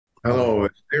Hello,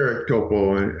 it's Eric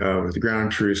Topol with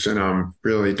Ground Truth, and I'm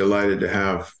really delighted to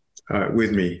have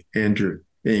with me Andrew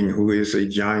Ng, who is a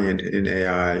giant in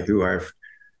AI, who I've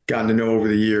gotten to know over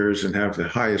the years and have the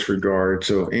highest regard.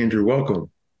 So, Andrew,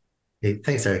 welcome. Hey,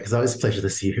 thanks, Eric. It's always a pleasure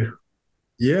to see you.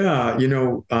 Yeah,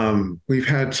 we've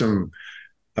had some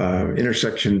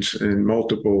intersections in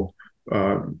multiple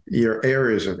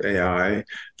areas of AI.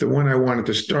 The one I wanted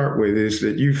to start with is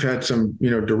that you've had some,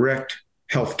 direct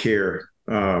healthcare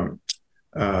uh,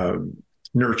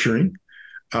 nurturing.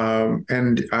 We've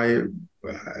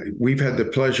had the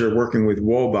pleasure of working with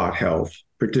Wobot Health,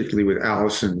 particularly with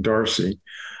Allison Darcy,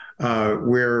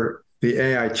 where the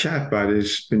AI chatbot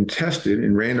has been tested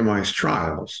in randomized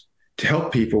trials to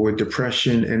help people with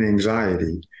depression and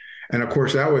anxiety. And of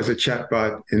course, that was a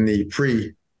chatbot in the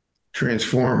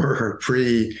pre-transformer,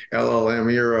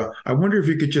 pre-LLM era. I wonder if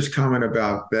you could just comment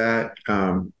about that,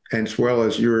 as well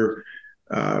as your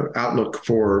outlook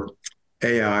for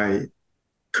AI,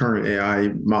 current AI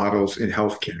models in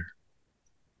healthcare.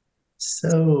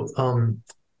 So,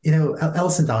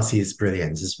 Alison Darcy is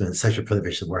brilliant. It's been such a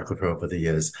privilege to work with her over the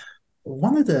years.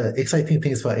 One of the exciting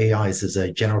things about AI is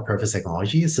a general purpose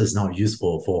technology. So it's not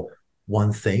useful for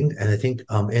one thing. And I think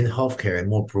in healthcare and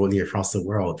more broadly across the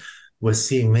world, we're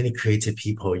seeing many creative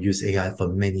people use AI for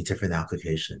many different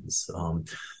applications.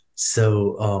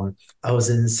 I was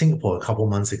in Singapore a couple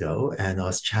months ago, and I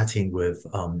was chatting with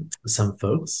some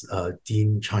folks,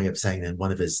 Dean Chang Yip Seng and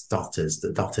one of his doctors,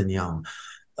 the Dr. Niang,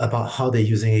 about how they're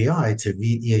using AI to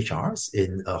read EHRs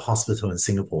in a hospital in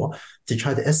Singapore to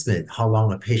try to estimate how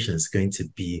long a patient is going to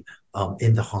be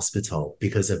in the hospital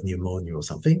because of pneumonia or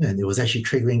something. And it was actually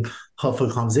triggering helpful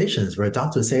conversations where a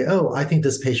doctor would say, "Oh, I think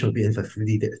this patient will be in for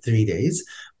 3 days."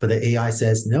 But the AI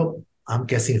says, "Nope, I'm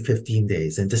guessing 15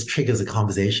 days." And this triggers a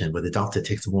conversation where the doctor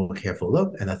takes a more careful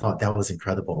look. And I thought that was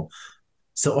incredible.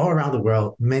 So all around the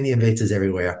world, many innovators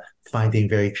everywhere finding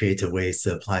very creative ways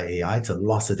to apply AI to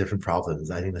lots of different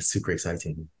problems. I think that's super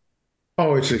exciting.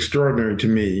 Oh, it's extraordinary to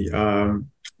me. I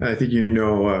think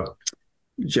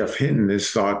Jeff Hinton has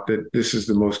thought that this is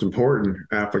the most important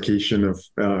application of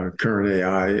current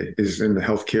AI is in the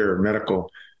healthcare medical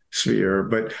sphere.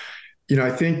 But I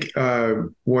think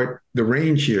what the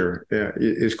range here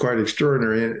is quite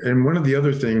extraordinary. And one of the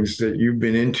other things that you've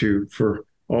been into for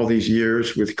all these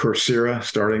years with Coursera,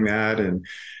 starting that, and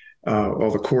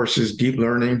all the courses, deep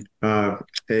learning,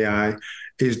 AI,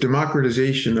 is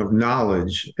democratization of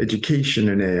knowledge, education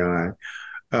in AI.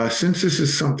 Since this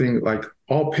is something like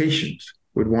all patients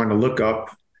would want to look up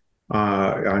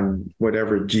on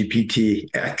whatever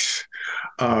GPTX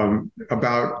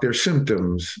about their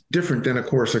symptoms, different than, of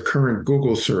course, a current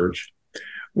Google search.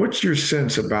 What's your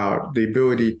sense about the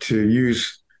ability to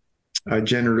use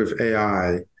generative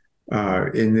AI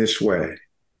in this way?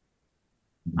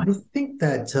 I think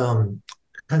that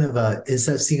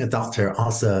instead of seeing a doctor,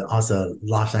 also a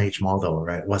large language model,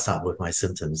 right? What's up with my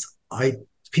symptoms? I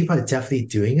People are definitely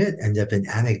doing it, and there've been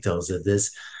anecdotes of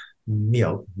this,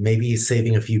 maybe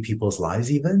saving a few people's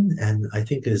lives even. And I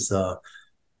think I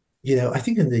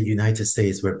think in the United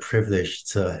States we're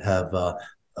privileged to have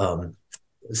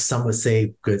some would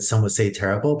say good, some would say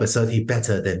terrible, but certainly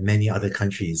better than many other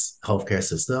countries' healthcare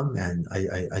system. And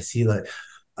I feel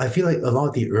like a lot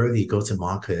of the early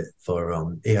go-to-market for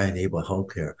AI-enabled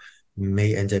healthcare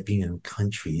may end up being in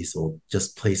countries or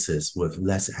just places with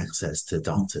less access to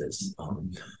doctors.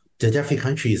 There are definitely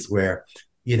countries where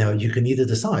you can either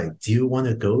decide, do you want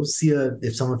to go see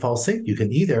if someone falls sick, you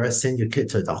can either send your kid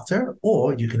to a doctor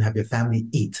or you can have your family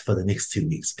eat for the next 2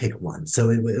 weeks, pick one. So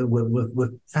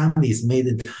with families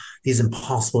made these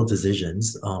impossible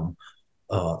decisions,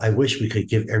 I wish we could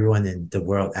give everyone in the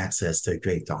world access to a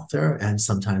great doctor. And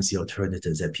sometimes the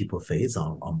alternatives that people face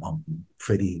are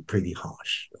pretty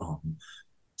harsh.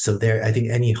 So there, I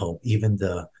think any hope, even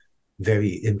the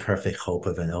very imperfect hope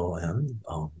of an OM.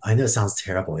 I know it sounds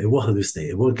terrible. It will hallucinate.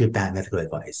 It will give bad medical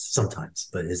advice sometimes,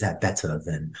 but is that better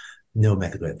than no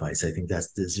medical advice? I think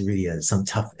there's really some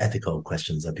tough ethical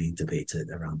questions are being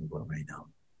debated around the world right now.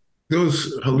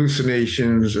 Those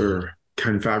hallucinations or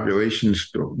confabulations,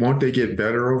 won't they get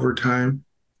better over time?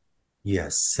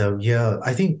 Yes. So yeah,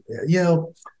 I think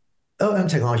OM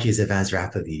technology is advanced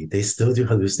rapidly. They still do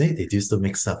hallucinate. They do still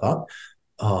mix stuff up.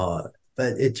 Uh,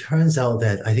 but it turns out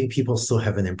that I think people still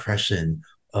have an impression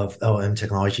of LM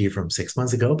technology from 6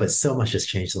 months ago, but so much has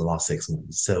changed in the last 6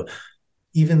 months. So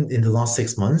even in the last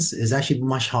 6 months, it's actually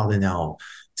much harder now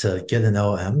to get an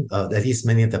LM, at least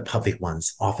many of the public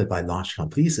ones offered by large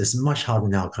companies. It's much harder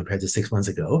now compared to 6 months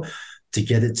ago to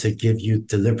get it to give you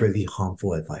deliberately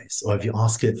harmful advice. Or if you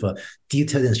ask it for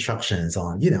detailed instructions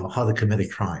on, how to commit a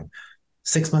crime,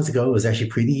 6 months ago, it was actually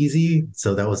pretty easy.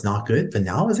 So that was not good. But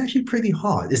now it's actually pretty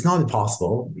hard. It's not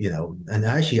impossible, and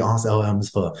I actually ask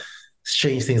LMs for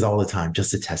strange things all the time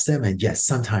just to test them. And yes,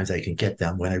 sometimes I can get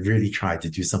them when I really try to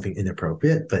do something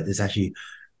inappropriate, but it's actually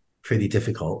pretty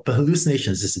difficult. But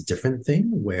hallucinations is a different thing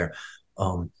where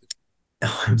um,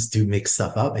 LMs do make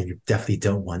stuff up, and you definitely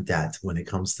don't want that when it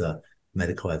comes to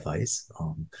medical advice.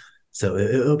 So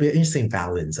it'll be an interesting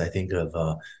balance, I think, of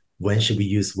when should we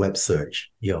use web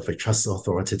search, for trusted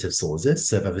authoritative sources.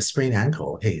 So if I have a sprained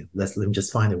ankle, hey, let me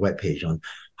just find a web page on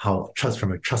how trust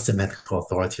from a trusted medical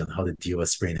authority on how to deal with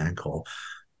sprained ankle.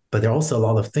 But there are also a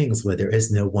lot of things where there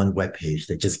is no one web page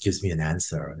that just gives me an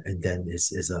answer, and then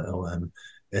is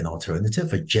an alternative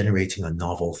for generating a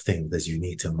novel thing that's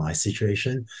unique to my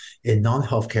situation. In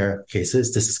non-healthcare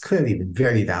cases, this has clearly been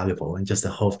very valuable in just the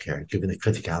healthcare, given the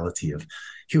criticality of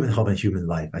human health and human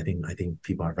life. I think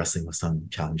people are wrestling with some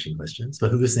challenging questions,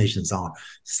 but hallucinations are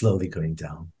slowly going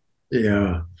down.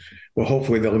 Yeah. Well,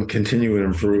 hopefully they'll continue to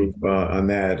improve on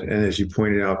that. And as you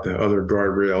pointed out, the other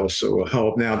guardrails so will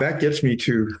help. Now, that gets me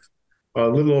to a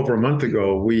little over a month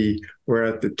ago, we were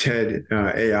at the TED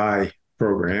AI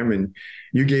program, and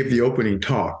you gave the opening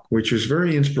talk, which was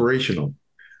very inspirational.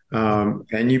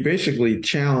 And you basically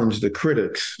challenged the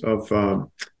critics of the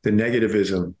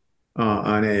negativism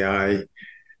on AI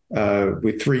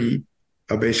with three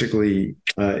basically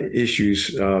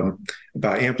issues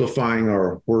about amplifying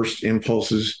our worst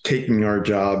impulses, taking our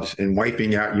jobs, and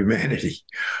wiping out humanity.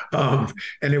 And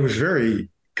it was very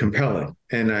compelling.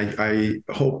 And I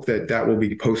hope that that will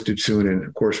be posted soon. And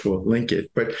of course, we'll link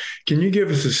it. But can you give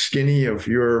us a skinny of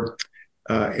your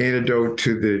antidote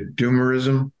to the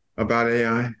doomerism about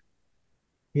AI?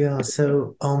 Yeah,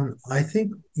 so I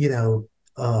think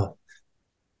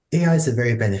AI is a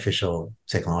very beneficial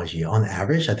technology. On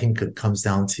average, I think it comes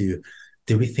down to,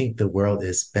 do we think the world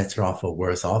is better off or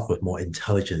worse off with more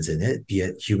intelligence in it, be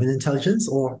it human intelligence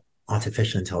or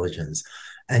artificial intelligence?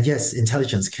 And yes,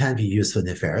 intelligence can be used for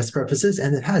nefarious purposes,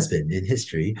 and it has been in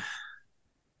history.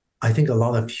 I think a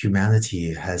lot of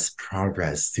humanity has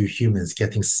progressed through humans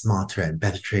getting smarter and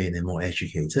better trained and more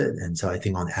educated. And so I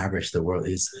think on average, the world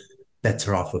is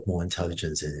better off with more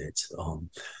intelligence in it.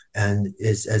 And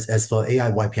as for AI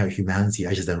wiping out humanity,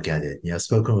 I just don't get it. I've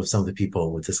spoken with some of the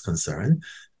people with this concern,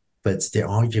 but their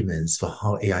arguments for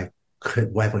how AI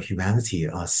could wipe out humanity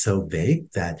are so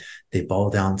vague that they boil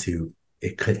down to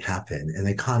it could happen. And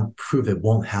I can't prove it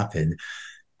won't happen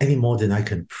any more than I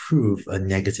can prove a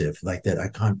negative like that. I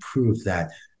can't prove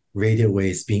that radio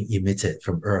waves being emitted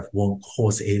from Earth won't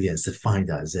cause aliens to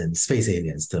find us and space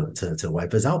aliens to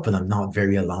wipe us out. But I'm not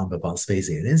very alarmed about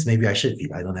space aliens. Maybe I should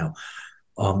be. I don't know.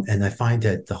 And I find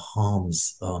that the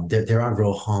harms, there are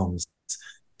real harms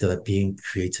that are being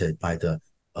created by the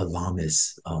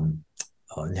alarmist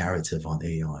narrative on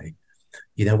AI.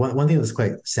 One thing that was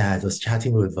quite sad was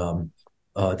chatting with,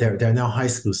 there are now high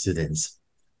school students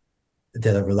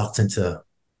that are reluctant to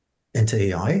enter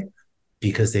AI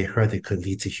because they heard it could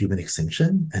lead to human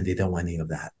extinction, and they don't want any of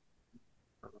that.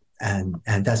 And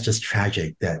that's just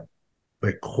tragic that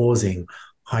we're causing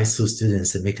high school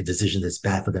students to make a decision that's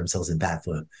bad for themselves and bad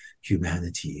for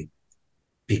humanity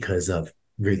because of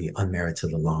really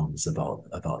unmerited alarms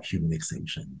about human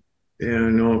extinction. Yeah,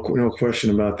 no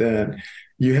question about that.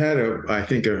 You had I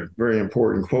think, a very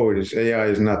important quote: "Is AI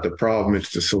is not the problem;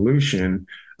 it's the solution."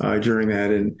 During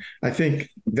that, and I think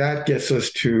that gets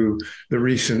us to the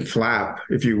recent flap,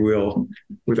 if you will,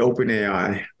 with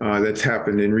OpenAI that's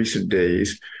happened in recent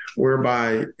days,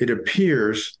 whereby it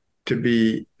appears to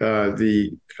be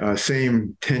the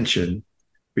same tension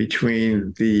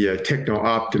between the techno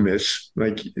optimists,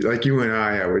 like you and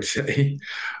I would say,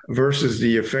 versus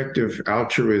the effective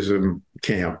altruism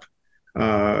camp.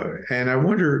 And I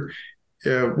wonder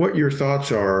what your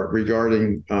thoughts are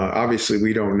regarding. Obviously,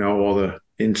 we don't know all the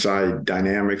inside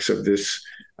dynamics of this,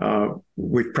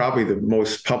 with probably the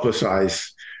most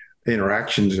publicized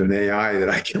interactions in AI that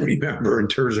I can remember in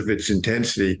terms of its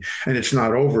intensity, and it's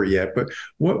not over yet. But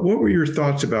what were your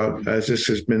thoughts about as this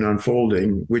has been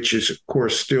unfolding, which is, of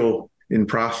course, still in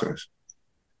process?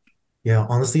 Yeah,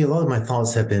 honestly, a lot of my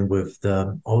thoughts have been with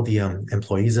all the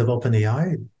employees of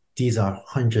OpenAI. These are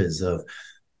hundreds of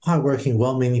hardworking,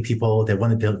 well-meaning people that want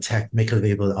to build tech, make it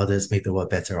available to others, make the world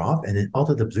better off. And then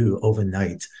out of the blue,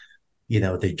 overnight,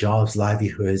 their jobs,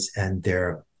 livelihoods, and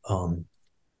their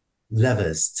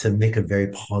levers to make a very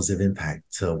positive impact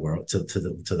to the world, to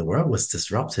the world was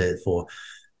disrupted for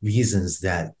reasons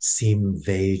that seem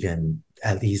vague, and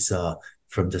at least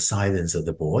from the silence of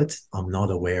the board, I'm not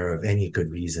aware of any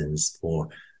good reasons for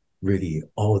really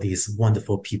all these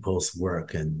wonderful people's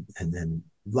work and then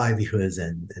livelihoods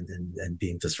and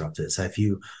being disrupted. So I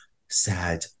feel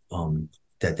sad Mm,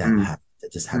 that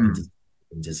this happened to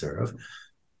mm. deserve.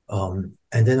 And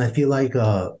then I feel like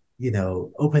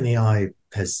OpenAI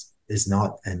is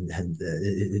not and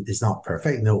is not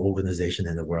perfect. No organization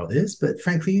in the world is, but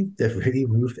frankly, they've really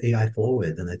moved AI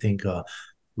forward, and I think a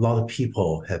lot of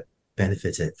people have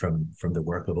benefited from the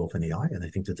work of OpenAI, and I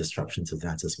think the disruption to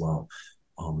that as well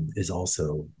is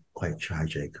also quite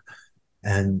tragic.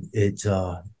 And it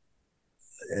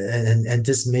and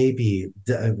this may be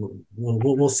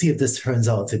we'll see if this turns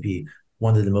out to be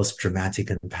one of the most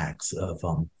dramatic impacts of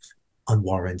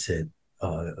unwarranted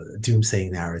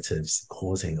doomsaying narratives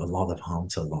causing a lot of harm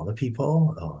to a lot of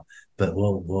people. But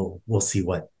we'll see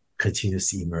what continues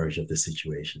to emerge of the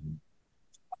situation.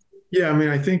 Yeah, I mean,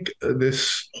 I think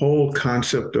this whole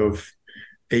concept of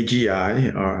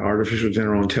AGI, artificial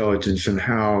general intelligence, and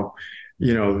how,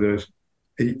 the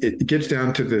it gets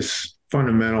down to this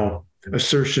fundamental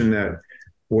assertion that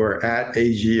we're at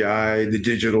AGI, the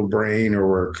digital brain, or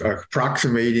we're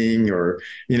approximating, or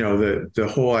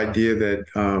the whole idea that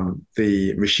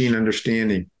the machine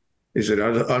understanding is at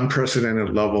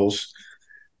unprecedented levels.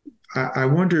 I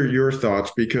wonder your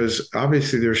thoughts, because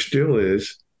obviously there still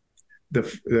is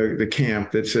the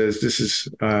camp that says this is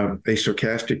a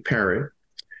stochastic parrot.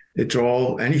 It's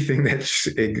all anything that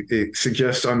it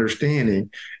suggests understanding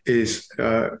is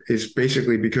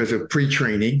basically because of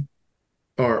pre-training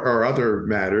or other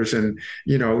matters, and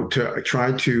to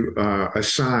try to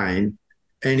assign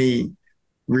any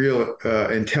real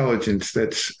intelligence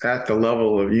that's at the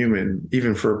level of human,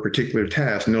 even for a particular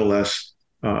task, no less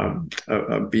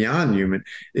beyond human,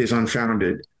 is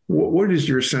unfounded. What is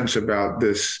your sense about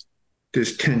this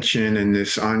tension and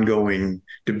this ongoing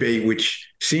debate, which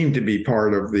seemed to be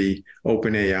part of the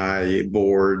OpenAI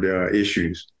board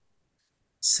issues?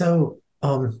 So,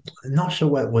 not sure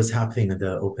what was happening at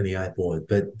the OpenAI board,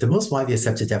 but the most widely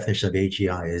accepted definition of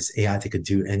AGI is AI that could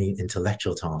do any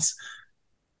intellectual task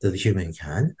that the human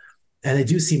can. And I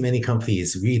do see many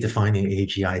companies redefining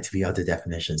AGI to be other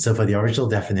definitions. So for the original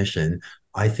definition,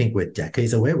 I think we're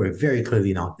decades away. We're very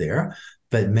clearly not there.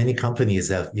 But many companies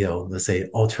have, let's say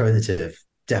alternative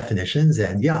definitions.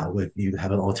 And yeah, if you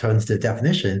have an alternative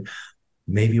definition,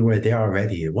 maybe we're there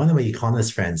already. One of my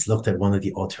economist friends looked at one of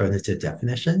the alternative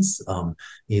definitions.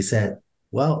 He said,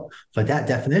 well, for that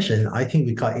definition, I think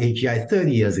we got AGI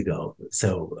 30 years ago.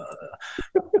 So,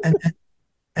 and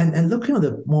and looking on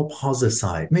the more positive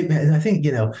side, and I think,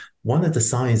 one of the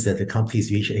signs that the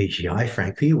companies reach AGI,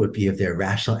 frankly, would be if they're a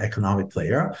rational economic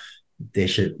player, they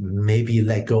should maybe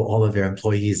let go all of their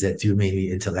employees that do mainly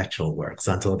intellectual work.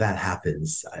 So until that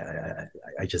happens,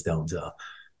 I just don't.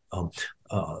 Um,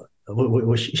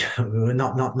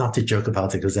 not to joke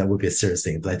about it, because that would be a serious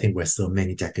thing, but I think we're still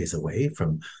many decades away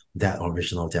from that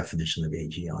original definition of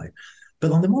AGI.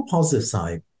 But on the more positive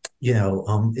side, in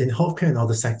healthcare and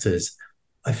other sectors,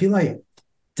 I feel like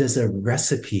there's a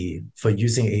recipe for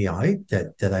using AI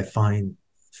that I find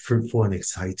fruitful and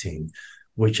exciting,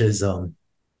 which is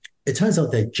it turns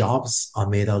out that jobs are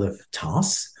made out of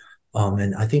tasks.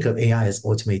 And I think of AI as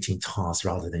automating tasks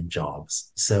rather than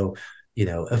jobs. So,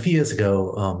 a few years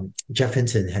ago, Jeff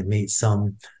Hinton had made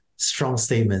some strong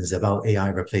statements about AI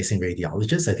replacing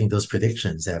radiologists. I think those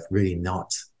predictions have really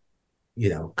not,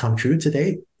 come true to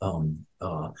date.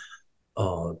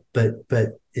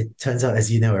 But it turns out,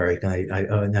 as you know, Eric,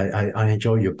 and I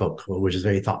enjoy your book, which is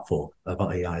very thoughtful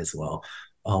about AI as well.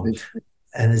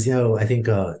 And as you know, I think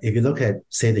if you look at,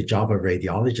 say, the job of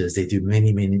radiologists, they do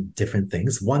many, many different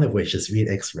things. One of which is read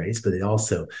X-rays, but they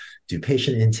also do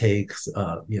patient intakes,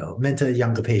 mentor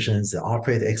younger patients,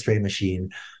 operate the X-ray machine.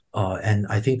 And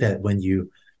I think that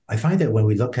I find that when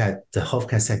we look at the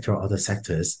healthcare sector or other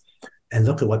sectors and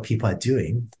look at what people are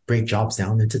doing, break jobs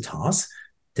down into tasks,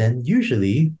 then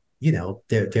usually,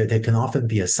 there can often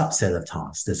be a subset of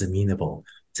tasks that's amenable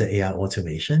to AI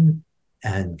automation.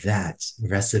 And that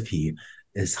recipe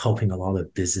is helping a lot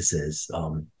of businesses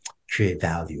create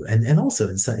value and also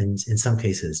in some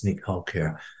cases make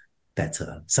healthcare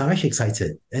better. So I'm actually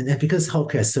excited. And because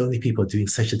healthcare has so many people doing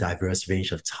such a diverse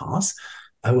range of tasks,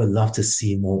 I would love to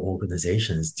see more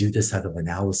organizations do this type of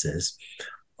analysis.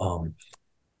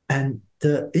 And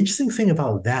the interesting thing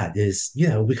about that is,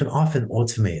 we can often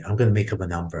automate, I'm going to make up a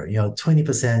number,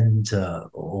 20%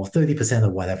 or 30%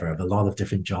 or whatever of a lot of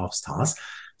different jobs tasks.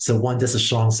 So one, that's a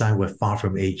strong sign we're far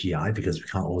from AGI because we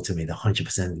can't automate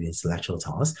 100% of the intellectual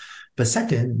tasks. But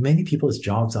second, many people's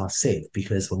jobs are safe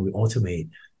because when we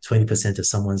automate 20% of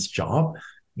someone's job,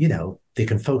 they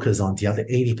can focus on the other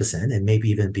 80% and maybe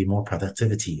even be more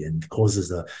productivity, and causes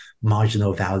the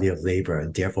marginal value of labor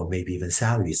and therefore maybe even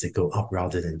salaries that go up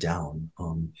rather than down.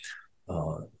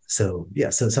 So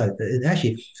and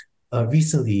actually,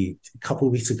 recently, a couple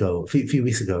of weeks ago, a few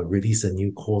weeks ago, released a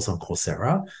new course on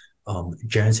Coursera,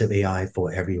 generative AI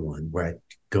for everyone, where I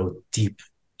go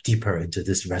deeper into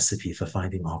this recipe for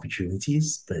finding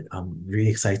opportunities. But I'm really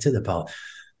excited about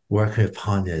working with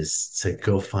partners to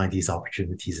go find these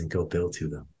opportunities and go build to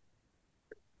them.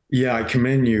 Yeah, I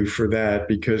commend you for that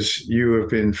because you have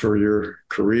been for your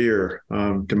career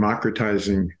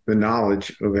democratizing the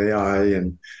knowledge of AI,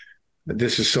 and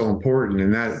this is so important.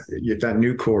 And that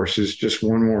new course is just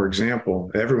one more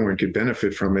example. Everyone could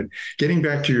benefit from it. Getting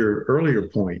back to your earlier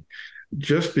point,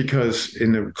 just because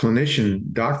in the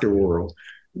clinician doctor world,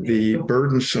 the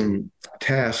burdensome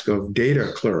task of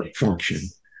data clerk function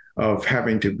of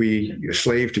having to be a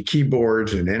slave to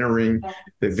keyboards and entering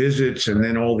the visits and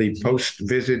then all the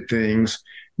post-visit things.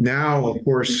 Now, of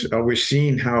course, we're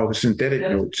seeing how synthetic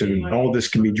notes and all this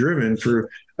can be driven through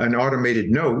an automated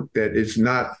note that is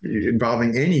not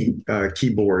involving any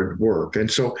keyboard work. And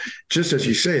so, just as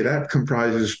you say, that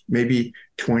comprises maybe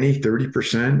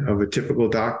 20-30% of a typical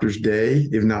doctor's day,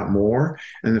 if not more.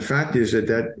 And the fact is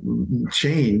that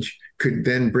change could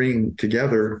then bring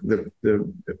together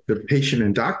the patient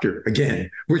and doctor again,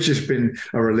 which has been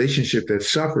a relationship that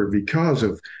suffered because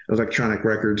of electronic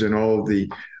records and all of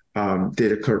the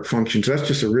data clerk functions. That's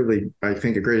just I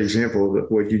think, a great example of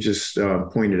what you just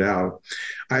pointed out.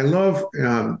 I love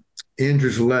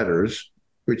Andrew's letters,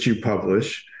 which you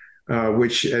publish,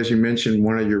 which, as you mentioned,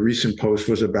 one of your recent posts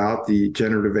was about the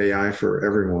generative AI for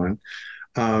everyone.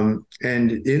 And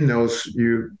in those,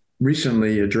 you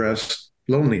recently addressed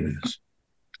loneliness,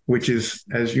 which is,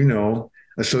 as you know,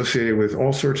 associated with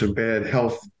all sorts of bad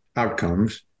health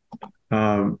outcomes.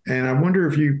 And I wonder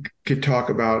if you could talk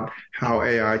about how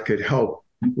AI could help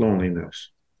loneliness.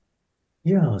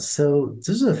 Yeah, so this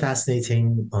is a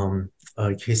fascinating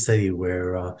case study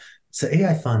where so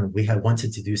AI Fund, we had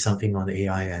wanted to do something on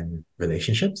AI and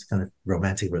relationships, kind of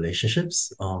romantic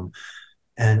relationships.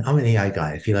 And I'm an AI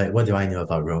guy. I feel like, what do I know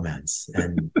about romance?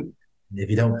 And if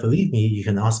you don't believe me, you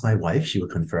can ask my wife. She will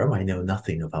confirm I know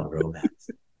nothing about romance.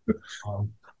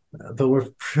 Um, but we're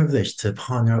privileged to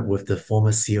partner with the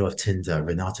former CEO of Tinder,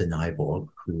 Renata Nyborg,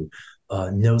 who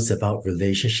knows about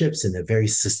relationships in a very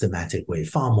systematic way,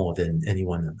 far more than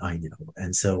anyone I know.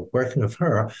 And so working with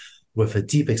her with a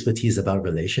deep expertise about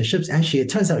relationships, it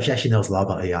turns out she actually knows a lot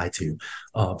about AI too.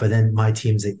 But then my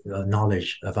team's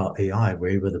knowledge about AI, we're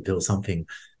able to build something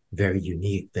very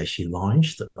unique that she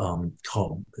launched,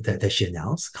 called that she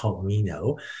announced, called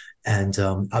Mino. And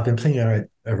I've been playing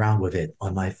around with it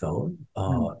on my phone,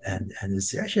 and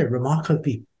it's actually a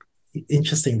remarkably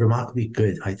interesting, remarkably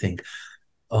good, I think,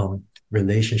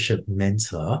 relationship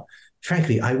mentor.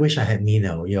 Frankly, I wish I had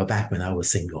Mino, back when I was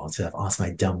single, to have asked my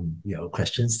dumb,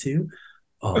 questions to.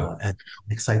 And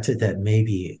I'm excited that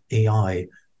maybe AI.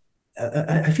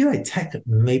 I feel like tech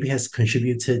maybe has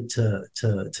contributed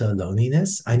to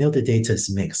loneliness. I know the data is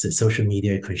mixed. That social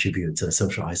media contributes to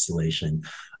social isolation.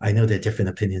 I know there are different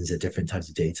opinions at different types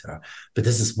of data, but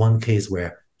this is one case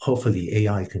where hopefully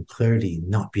AI can clearly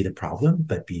not be the problem,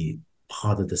 but be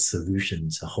part of the solution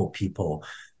to help people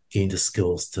gain the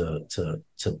skills to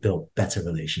build better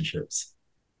relationships.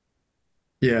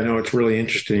 Yeah, no, it's really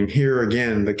interesting. Here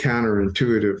again, the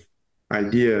counterintuitive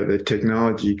idea that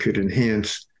technology could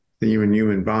enhance the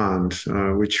human bonds,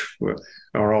 which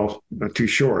are all too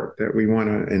short, that we want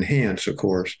to enhance, of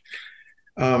course.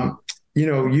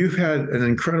 You've had an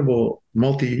incredible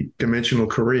multi-dimensional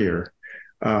career.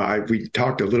 We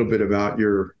talked a little bit about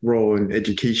your role in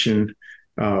education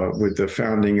with the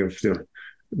founding of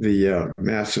the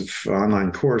massive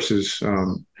online courses,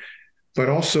 but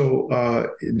also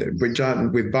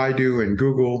with Baidu and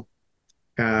Google,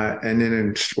 and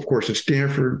then, of course, at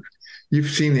Stanford. You've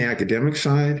seen the academic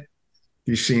side.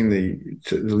 You've seen the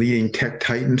leading tech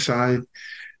titan side,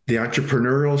 the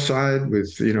entrepreneurial side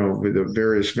with the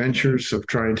various ventures of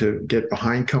trying to get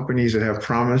behind companies that have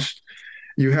promise.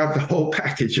 You have the whole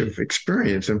package of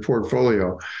experience and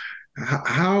portfolio.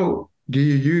 How do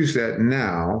you use that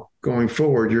now going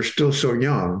forward? You're still so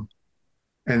young,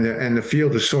 and the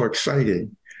field is so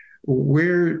exciting.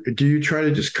 Where do you try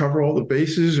to just cover all the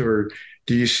bases, or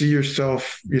do you see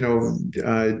yourself,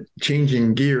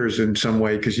 changing gears in some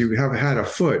way because you have had a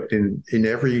foot in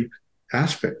every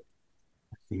aspect?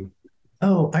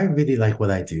 Oh, I really like what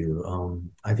I do.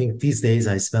 I think these days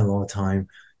I spend a lot of time,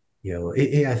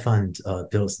 AI Fund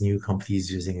builds new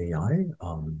companies using AI,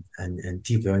 and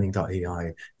Deep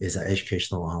Learning.ai is an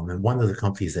educational arm. And one of the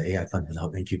companies that AI Fund has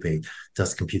helped incubate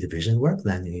does computer vision work,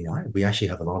 Landing AI. We actually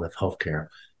have a lot of healthcare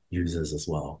users as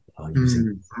well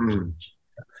using. Mm-hmm.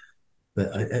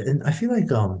 But and I feel like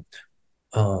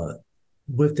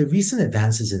with the recent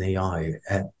advances in AI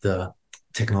at the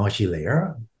technology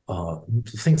layer,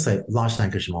 things like large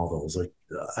language models, like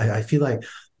I feel like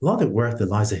a lot of the work that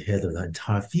lies ahead of the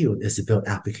entire field is to build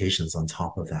applications on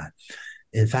top of that.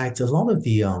 In fact, a lot of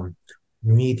the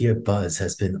media buzz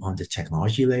has been on the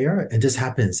technology layer, and this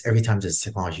happens every time there's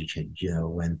technology change.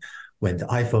 When the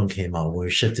iPhone came out, when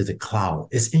we shifted to the cloud,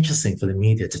 it's interesting for the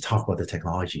media to talk about the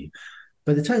technology.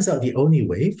 But it turns out the only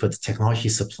way for the technology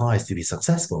suppliers to be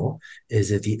successful is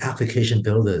if the application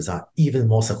builders are even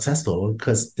more successful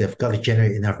because they've got to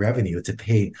generate enough revenue to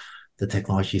pay the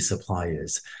technology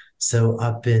suppliers. So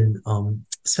I've been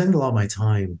spending a lot of my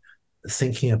time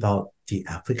thinking about the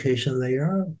application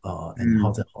layer and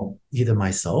how Mm. to help either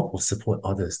myself or support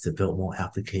others to build more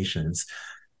applications.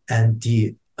 And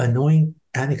the annoying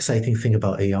and exciting thing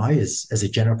about AI is, as a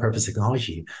general purpose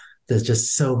technology, there's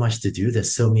just so much to do.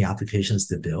 There's so many applications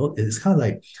to build. It's kind of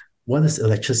like, what is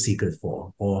electricity good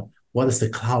for? Or what is the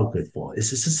cloud good for?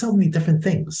 It's just so many different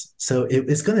things. So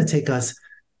it's going to take us,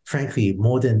 frankly,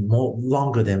 more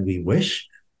longer than we wish,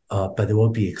 but it will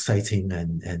be exciting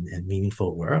and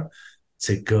meaningful work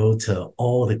to go to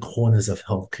all the corners of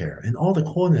healthcare and all the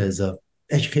corners of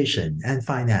education and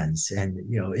finance and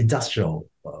industrial,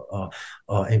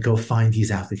 and go find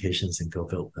these applications and go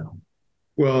build them.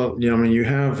 Well, I mean, you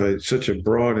have such a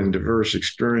broad and diverse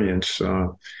experience,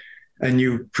 and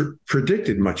you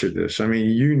predicted much of this. I mean,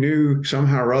 you knew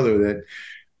somehow or other that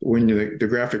when the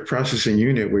graphic processing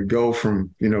unit would go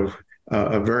from,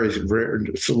 a very rare,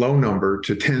 low number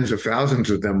to tens of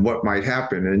thousands of them, what might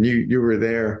happen. And you were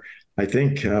there, I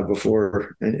think,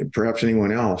 before perhaps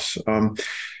anyone else.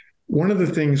 One of the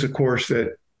things, of course,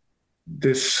 that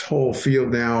this whole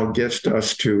field now gets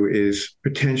us to is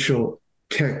potential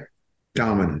tech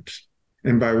dominance.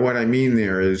 And by what I mean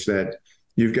there is that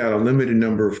you've got a limited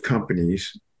number of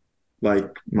companies like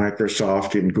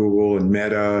Microsoft and Google and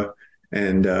Meta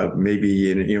and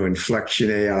maybe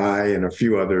Inflection AI and a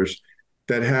few others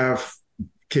that have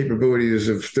capabilities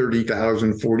of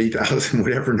 30,000, 40,000,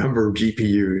 whatever number of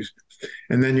GPUs.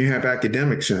 And then you have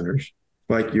academic centers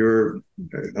like your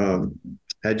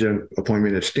adjunct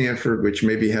appointment at Stanford, which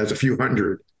maybe has a few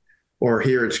hundred, or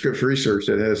here at Scripps Research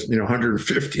that has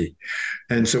 150.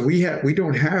 And so we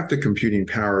don't have the computing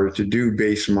power to do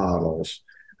base models.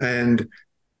 And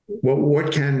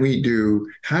what can we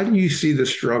do? How do you see the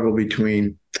struggle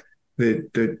between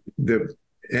the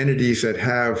entities that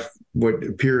have what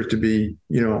appears to be,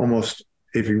 almost,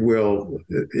 if you will,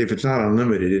 if it's not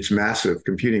unlimited, it's massive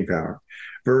computing power,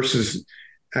 versus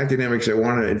academics that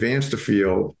want to advance the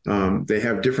field? They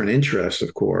have different interests,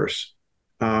 of course,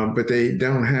 but they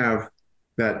don't have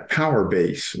that power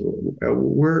base.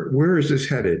 Where is this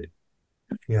headed?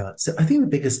 Yeah, so I think the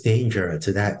biggest danger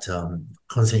to that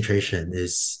concentration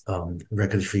is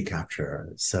regulatory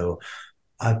capture. So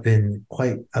I've been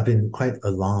quite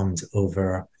alarmed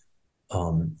over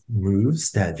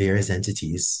moves that various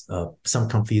entities, some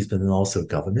companies, but then also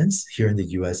governments here in the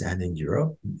U.S. and in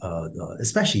Europe,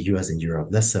 especially U.S. and Europe,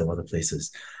 less so other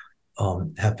places,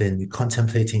 have been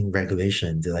contemplating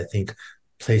regulation that I think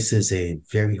places a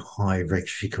very high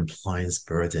regulatory compliance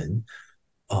burden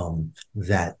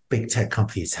that big tech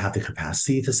companies have the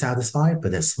capacity to satisfy,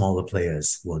 but that smaller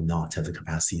players will not have the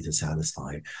capacity to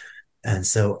satisfy. And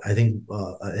so I think,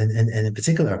 and in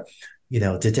particular,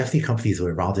 the definitely companies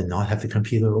would rather not have the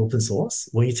computer open source.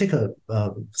 When you take a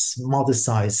modest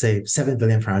size, say 7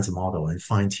 billion parameter model and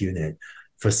fine tune it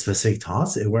for specific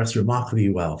tasks, it works remarkably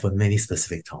well for many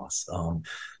specific tasks.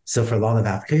 So for a lot of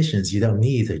applications, you don't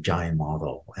need a giant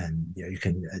model. And you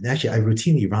can, and actually I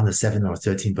routinely run a 7 or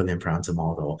 13 billion parameter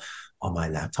model on my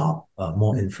laptop,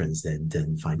 more inference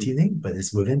than fine tuning, but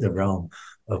it's within the realm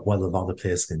of what a lot of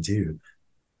players can do.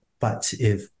 But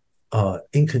if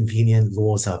inconvenient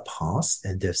laws are passed,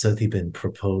 and they've certainly been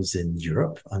proposed in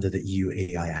Europe under the EU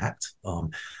AI Act,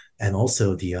 and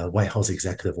also the White House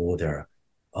executive order,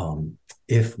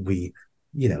 if we,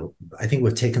 I think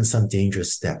we've taken some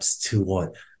dangerous steps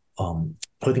toward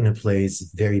putting in place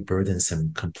very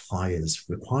burdensome compliance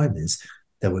requirements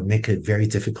that would make it very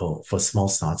difficult for small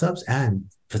startups and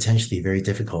potentially very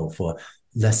difficult for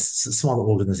smaller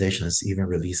organizations to even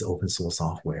release open source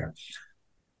software.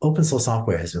 Open source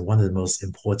software has been one of the most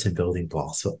important building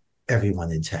blocks for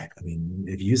everyone in tech. I mean,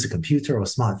 if you use a computer or a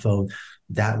smartphone,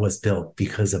 that was built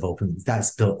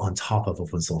that's built on top of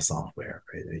open source software,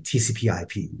 right? TCP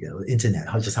IP, internet,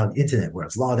 how the internet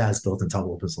works. A lot of that is built on top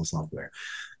of open source software.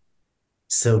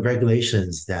 So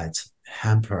regulations that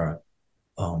hamper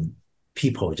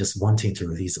people just wanting to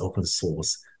release open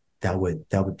source, that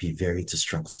would be very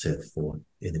destructive for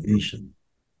innovation.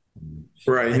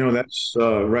 Right. That's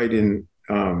right in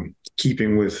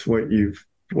keeping with what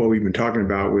we've been talking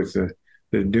about with the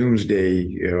the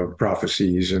doomsday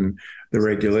prophecies and the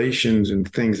regulations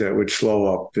and things that would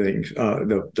slow up things,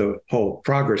 the whole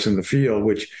progress in the field,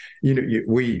 which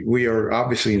we are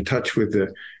obviously in touch with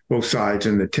the both sides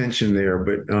and the tension there,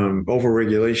 but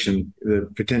overregulation, the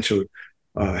potential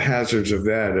hazards of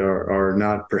that are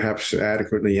not perhaps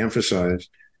adequately emphasized.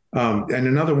 And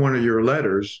another one of your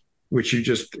letters, which you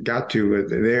just got to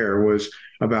there, was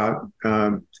about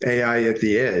AI at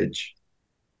the edge,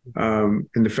 and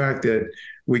the fact that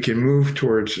we can move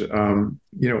towards,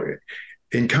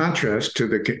 in contrast to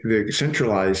the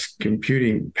centralized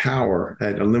computing power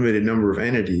at a limited number of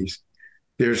entities,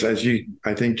 there's, as you,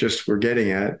 I think, just we're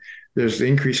getting at, there's the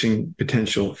increasing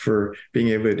potential for being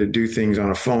able to do things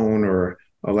on a phone or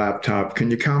a laptop.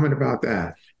 Can you comment about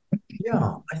that?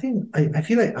 Yeah, I think I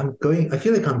feel like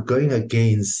I'm going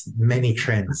against many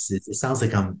trends. It sounds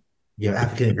like I'm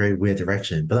advocating in a very weird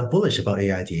direction, but I'm bullish about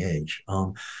AI at the edge.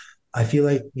 I feel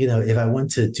like, if I want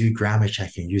to do grammar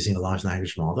checking using a large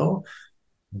language model,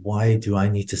 why do I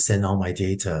need to send all my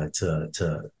data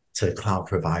to a cloud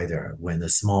provider when a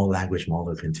small language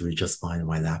model can do it just fine on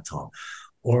my laptop?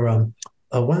 Or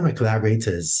one of my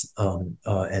collaborators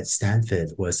at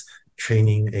Stanford was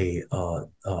training a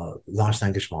large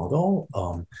language model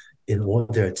in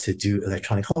order to do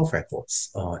electronic health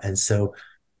records. And so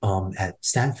at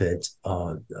Stanford,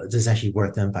 this is actually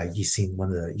work done by Yixing, one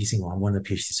of the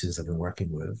PhD students I've been working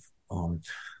with.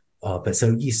 But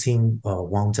so Yixing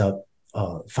wound up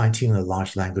fine-tuning a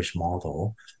large language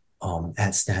model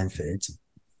at Stanford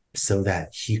so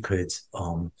that he could,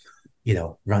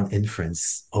 run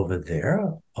inference over there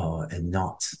and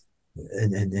not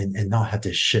have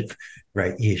to ship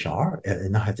EHR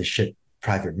and not have to ship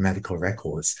private medical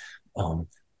records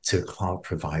to a cloud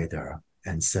provider.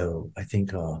 And so I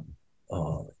think so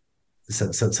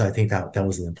I think that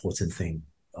was an important thing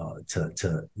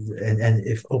and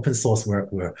if open source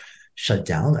work were shut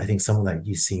down, I think someone like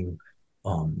Yixing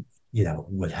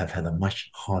would have had a much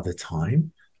harder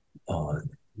time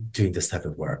doing this type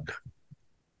of work.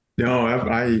 No,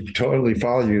 I totally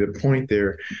follow you. The point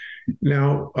there.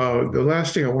 Now, the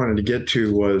last thing I wanted to get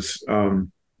to was a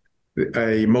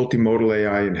multimodal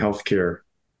AI in healthcare.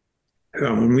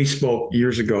 When we spoke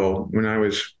years ago, when I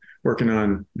was working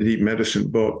on the deep medicine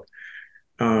book,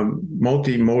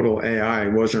 multimodal AI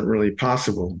wasn't really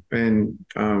possible. And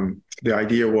the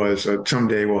idea was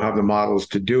someday we'll have the models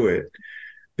to do it.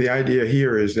 The idea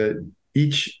here is that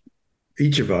each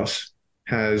of us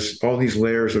has all these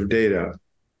layers of data,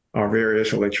 our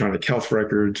various electronic health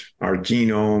records, our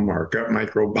genome, our gut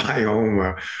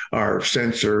microbiome, our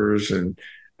sensors and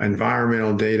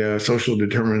environmental data, social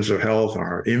determinants of health,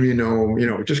 our immunome,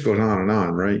 it just goes on,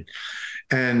 right?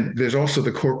 And there's also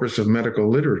the corpus of medical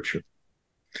literature.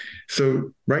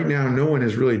 So right now, no one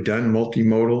has really done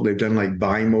multimodal. They've done like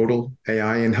bimodal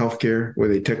AI in healthcare, where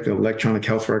they take the electronic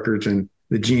health records and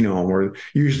the genome, or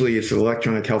usually it's the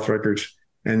electronic health records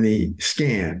and the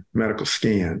medical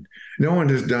scan. No one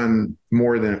has done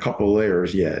more than a couple of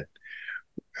layers yet.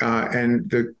 And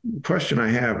the question I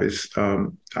have is,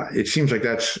 it seems like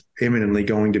that's imminently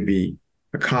going to be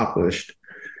accomplished.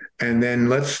 And then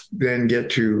let's then get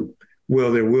to,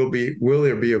 will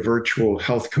there be a virtual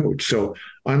health coach? So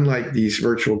unlike these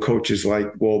virtual coaches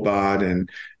like Wolbot and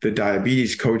the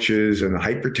diabetes coaches and the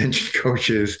hypertension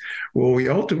coaches, will we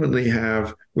ultimately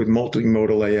have, with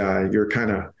multimodal AI, your kind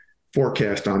of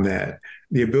forecast on that,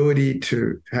 the ability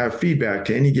to have feedback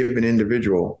to any given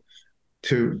individual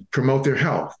to promote their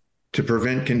health, to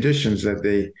prevent conditions that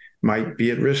they might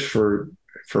be at risk for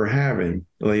having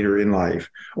later in life,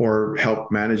 or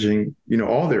help managing,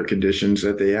 all their conditions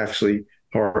that they actually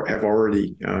have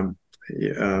already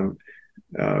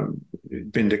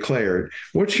been declared.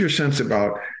 What's your sense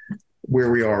about where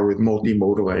we are with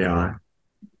multimodal AI?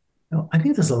 I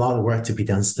think there's a lot of work to be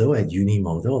done still at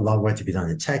unimodal, a lot of work to be done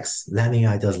in text.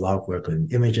 LangAI does a lot of work on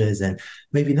images, and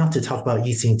maybe not to talk about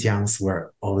Yixing Jiang's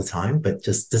work all the time, but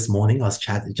just this morning I was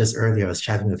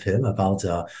chatting with him about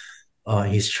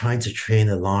he's trying to train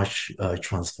a large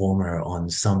transformer on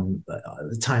some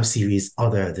time series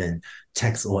other than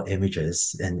text or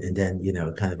images, and then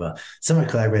some of my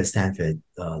collaborators at Stanford,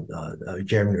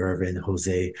 Jeremy Irvin,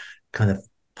 Jose, kind of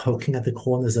poking at the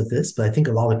corners of this. But I think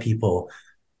a lot of people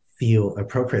feel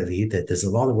appropriately that there's a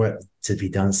lot of work to be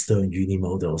done still in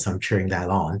unimodal, so I'm cheering that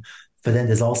on. But then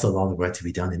there's also a lot of work to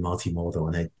be done in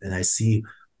multimodal, and I see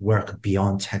work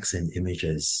beyond text and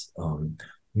images.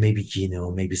 Maybe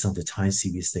genome, maybe some of the time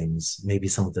series things, maybe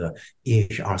some of the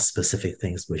EHR specific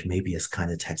things, which maybe is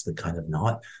kind of text but kind of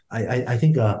not. I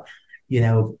think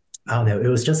I don't know. It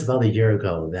was just about a year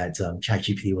ago that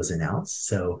ChatGPT was announced.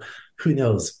 So who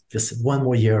knows? Just one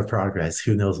more year of progress.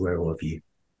 Who knows where we'll be?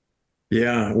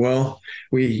 Yeah, well,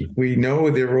 we know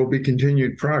there will be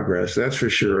continued progress, that's for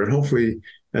sure. And hopefully,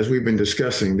 as we've been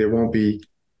discussing, there won't be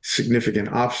significant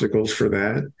obstacles for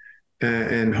that.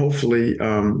 And hopefully,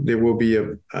 there will be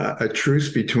a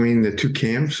truce between the two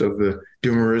camps of the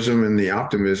doomerism and the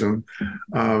optimism,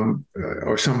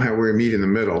 or somehow we meet in the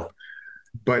middle.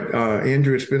 But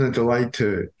Andrew, it's been a delight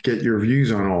to get your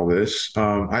views on all this.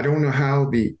 I don't know how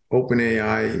the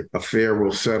OpenAI affair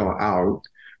will settle out,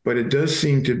 but it does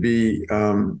seem to be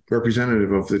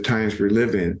representative of the times we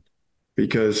live in,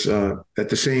 because at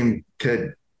the same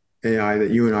TED AI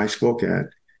that you and I spoke at,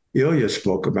 Ilya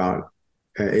spoke about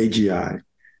AGI,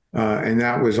 and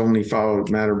that was only followed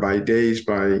matter by days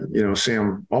by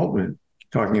Sam Altman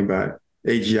talking about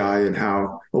AGI and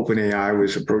how OpenAI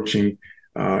was approaching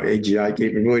AGI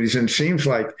capabilities. And it seems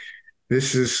like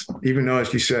this is, even though,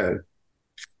 as you said,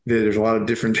 there's a lot of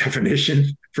different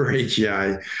definitions for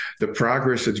AGI, the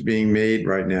progress that's being made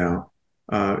right now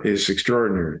is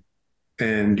extraordinary.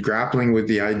 And grappling with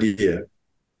the idea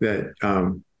that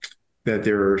that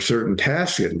there are certain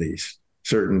tasks, at least,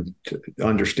 certain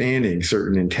understanding,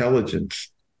 certain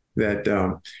intelligence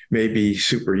that may be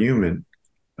superhuman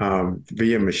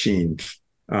via machines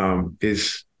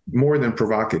is more than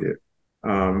provocative.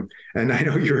 And I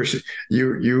know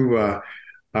you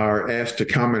are asked to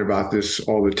comment about this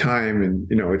all the time, and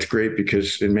it's great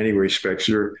because in many respects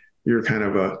you're kind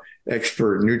of a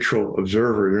expert, neutral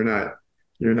observer.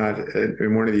 You're not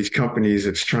in one of these companies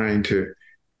that's trying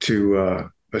to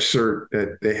assert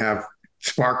that they have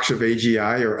sparks of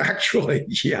AGI or actual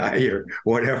AGI or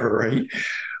whatever,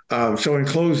 right? So in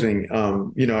closing,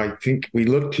 I think we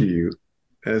look to you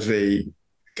as a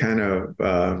kind of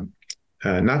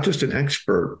not just an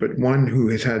expert, but one who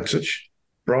has had such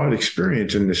broad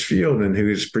experience in this field and who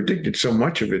has predicted so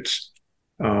much of its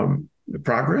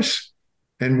progress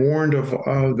and warned of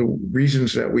the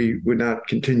reasons that we would not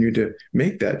continue to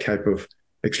make that type of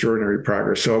extraordinary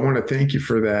progress. So I want to thank you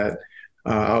for that.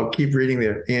 I'll keep reading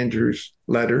the Andrew's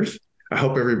letters. I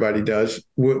hope everybody does.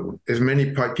 As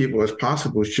many people as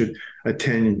possible should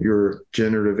attend your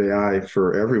generative AI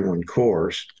for everyone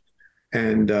course.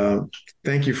 And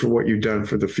thank you for what you've done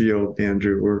for the field,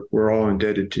 Andrew. We're all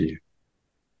indebted to you.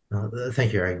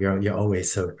 Thank you, Eric. You're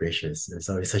always so gracious. It's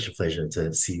always such a pleasure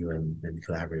to see you and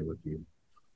collaborate with you.